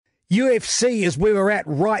UFC is where we're at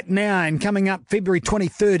right now, and coming up February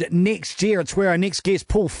 23rd next year, it's where our next guest,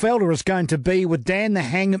 Paul Felder, is going to be with Dan the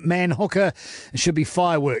Hangman Hooker. It should be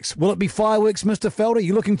fireworks. Will it be fireworks, Mr. Felder?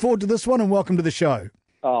 You looking forward to this one? And welcome to the show.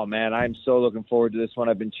 Oh, man, I'm so looking forward to this one.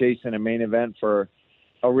 I've been chasing a main event for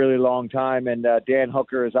a really long time, and Dan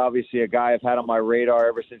Hooker is obviously a guy I've had on my radar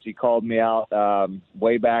ever since he called me out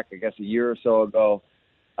way back, I guess, a year or so ago.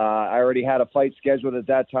 I already had a fight scheduled at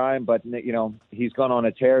that time, but, you know, he's gone on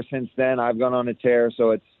a tear since then. I've gone on a tear,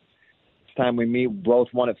 so it's time we meet. Both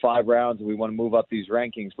won at 5 rounds, and we want to move up these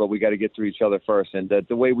rankings, but we got to get through each other first. And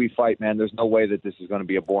the way we fight, man, there's no way that this is going to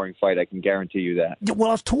be a boring fight. I can guarantee you that. Well,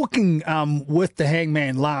 I was talking with the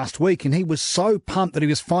Hangman last week, and he was so pumped that he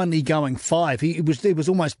was finally going 5. He was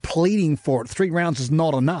almost pleading for it. 3 rounds is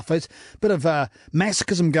not enough. It's a bit of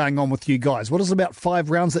masochism going on with you guys. What is it about 5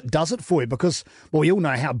 rounds that does it for you? Because, well, we all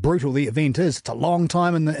know how brutal the event is. It's a long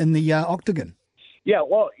time in the octagon. Yeah,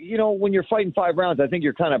 well, you know, when you're fighting 5 rounds, I think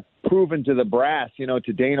you're kind of proven to the brass, you know,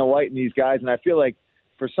 to Dana White and these guys. And I feel like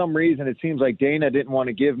for some reason it seems like Dana didn't want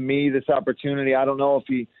to give me this opportunity. I don't know if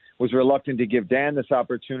he was reluctant to give Dan this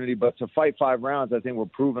opportunity, but to fight 5 rounds, I think we're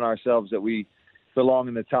proving ourselves that we belong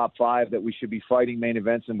in the top 5, that we should be fighting main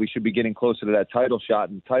events, and we should be getting closer to that title shot.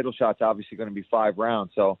 And the title shot's obviously going to be 5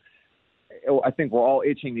 rounds. So I think we're all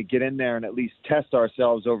itching to get in there and at least test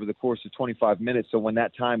ourselves over the course of 25 minutes. So when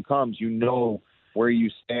that time comes, you know where you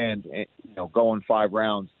stand, you know, going 5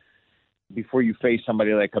 rounds before you face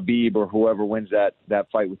somebody like Khabib or whoever wins that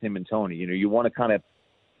fight with him and Tony. You know, you want to kind of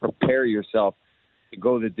prepare yourself to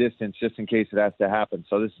go the distance just in case it has to happen.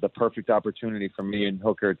 So this is the perfect opportunity for me and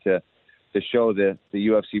Hooker to show the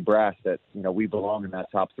UFC brass that, you know, we belong in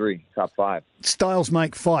that top 3, top 5. Styles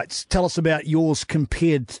make fights. Tell us about yours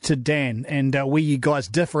compared to Dan, and where you guys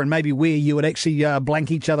differ, and maybe where you would actually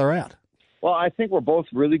blank each other out. Well, I think we're both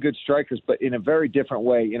really good strikers, but in a very different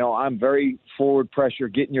way. You know, I'm very forward pressure,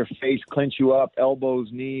 get in your face, clinch you up, elbows,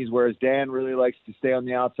 knees, whereas Dan really likes to stay on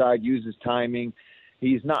the outside, uses timing.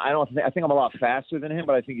 He's not, I think I'm a lot faster than him,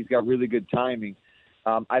 but I think he's got really good timing.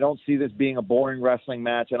 I don't see this being a boring wrestling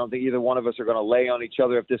match. I don't think either one of us are going to lay on each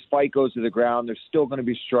other. If this fight goes to the ground, there's still going to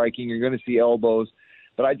be striking. You're going to see elbows.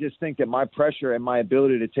 But I just think that my pressure and my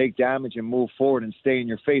ability to take damage and move forward and stay in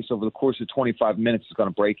your face over the course of 25 minutes is going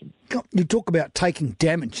to break him. You talk about taking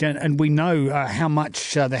damage, and we know how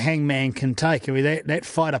much the Hangman can take. I mean, that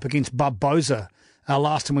fight up against Barboza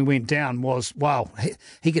last time we went down was, wow,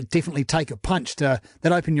 he could definitely take a punch. That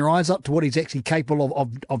open your eyes up to what he's actually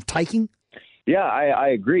capable of taking? Yeah, I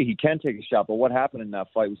agree. He can take a shot, but what happened in that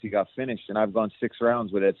fight was he got finished, and I've gone 6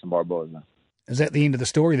 rounds with Edson Barboza. Is that the end of the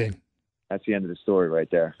story then? That's the end of the story right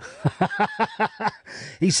there.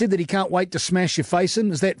 He said that he can't wait to smash your face in.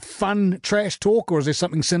 Is that fun trash talk, or is there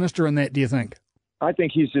something sinister in that, do you think? I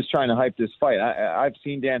think he's just trying to hype this fight. I've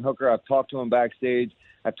seen Dan Hooker. I've talked to him backstage.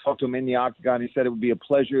 I've talked to him in the octagon. He said it would be a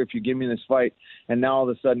pleasure if you give me this fight. And now all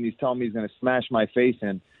of a sudden he's telling me he's going to smash my face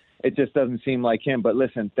in. It just doesn't seem like him. But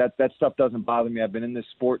listen, that stuff doesn't bother me. I've been in this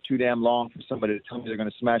sport too damn long for somebody to tell me they're going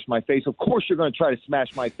to smash my face. Of course you're going to try to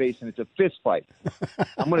smash my face, and it's a fist fight.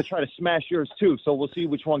 I'm going to try to smash yours too, so we'll see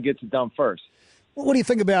which one gets it done first. Well, what do you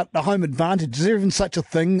think about the home advantage? Is there even such a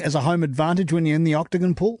thing as a home advantage when you're in the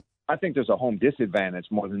octagon, Paul? I think there's a home disadvantage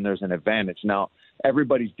more than there's an advantage. Now,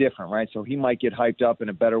 everybody's different, right? So he might get hyped up in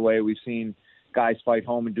a better way. We've seen guys fight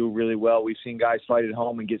home and do really well. We've seen guys fight at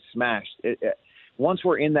home and get smashed. Once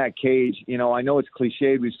we're in that cage, you know, I know it's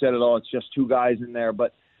cliched. We've said it all. It's just 2 guys in there.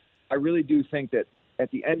 But I really do think that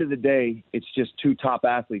at the end of the day, it's just 2 top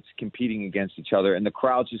athletes competing against each other. And the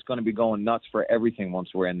crowd's just going to be going nuts for everything once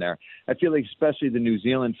we're in there. I feel like especially the New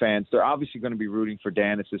Zealand fans, they're obviously going to be rooting for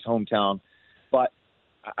Dan. It's his hometown. But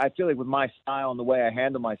I feel like with my style and the way I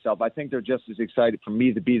handle myself, I think they're just as excited for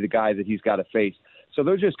me to be the guy that he's got to face. So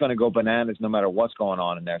they're just going to go bananas no matter what's going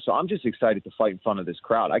on in there. So I'm just excited to fight in front of this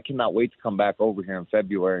crowd. I cannot wait to come back over here in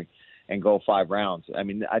February and go 5 rounds. I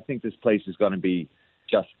mean, I think this place is going to be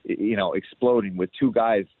just, you know, exploding with 2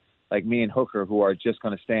 guys like me and Hooker who are just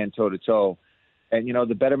going to stand toe-to-toe. And, you know,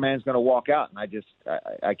 the better man's going to walk out, and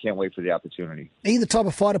I can't wait for the opportunity. Are you the type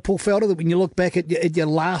of fighter, Paul Felder, that when you look back at your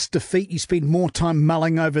last defeat, you spend more time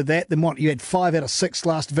mulling over that than what you had 5 out of 6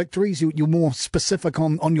 last victories? You're more specific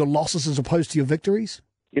on your losses as opposed to your victories?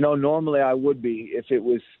 You know, normally I would be if it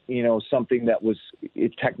was, you know, something that was a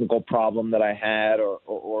technical problem that I had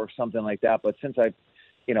or something like that. But since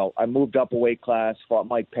I moved up a weight class, fought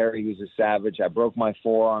Mike Perry, who's a savage, I broke my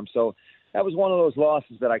forearm. So that was one of those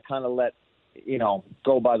losses that I kind of let, you know,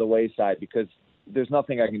 go by the wayside because there's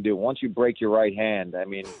nothing I can do. Once you break your right hand, I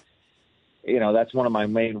mean, you know, that's one of my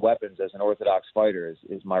main weapons as an orthodox fighter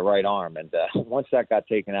is my right arm. And once that got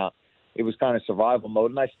taken out, it was kind of survival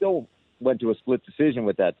mode, and I still went to a split decision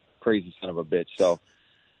with that crazy son of a bitch. So,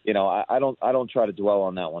 I don't try to dwell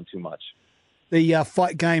on that one too much. The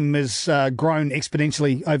fight game has grown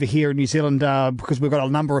exponentially over here in New Zealand because we've got a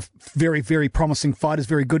number of very, very promising fighters,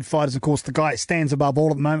 very good fighters. Of course, the guy that stands above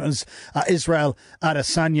all at the moment is Israel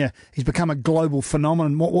Adesanya. He's become a global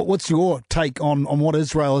phenomenon. What's your take on what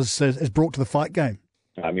Israel has brought to the fight game?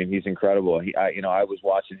 I mean, he's incredible. I was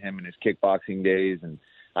watching him in his kickboxing days, and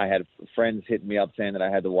I had friends hitting me up saying that I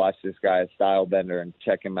had to watch this guy, Style Bender, and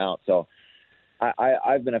check him out. So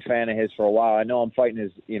I've been a fan of his for a while. I know I'm fighting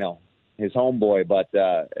his homeboy, but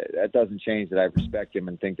that doesn't change that I respect him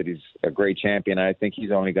and think that he's a great champion. I think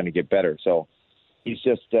he's only going to get better. So he's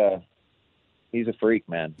just he's a freak,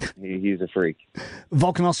 man. He's a freak.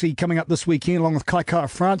 Volkanovski coming up this weekend along with Kai Kara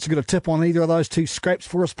France. You got a tip on either of those two scraps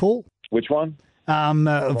for us, Paul? Which one?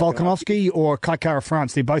 Volkanovski or Kai Kara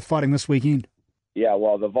France. They're both fighting this weekend. Yeah,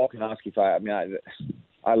 well, the Volkanovski fight, I mean,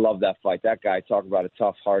 I love that fight. That guy, talk about a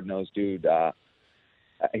tough, hard-nosed dude.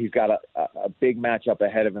 He's got a big matchup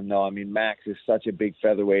ahead of him, though. I mean, Max is such a big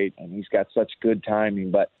featherweight, and he's got such good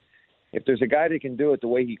timing. But if there's a guy that can do it the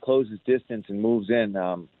way he closes distance and moves in,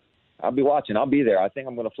 I'll be watching. I'll be there. I think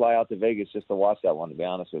I'm going to fly out to Vegas just to watch that one, to be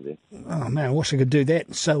honest with you. Oh, man, I wish I could do that.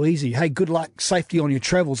 It's so easy. Hey, good luck, safety on your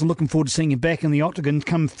travels. I'm looking forward to seeing you back in the Octagon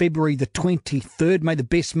come February the 23rd. May the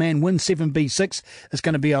best man win. 7B6. It's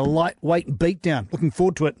going to be a lightweight beatdown. Looking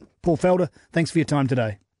forward to it. Paul Felder, thanks for your time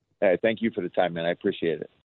today. Hey, thank you for the time, man. I appreciate it.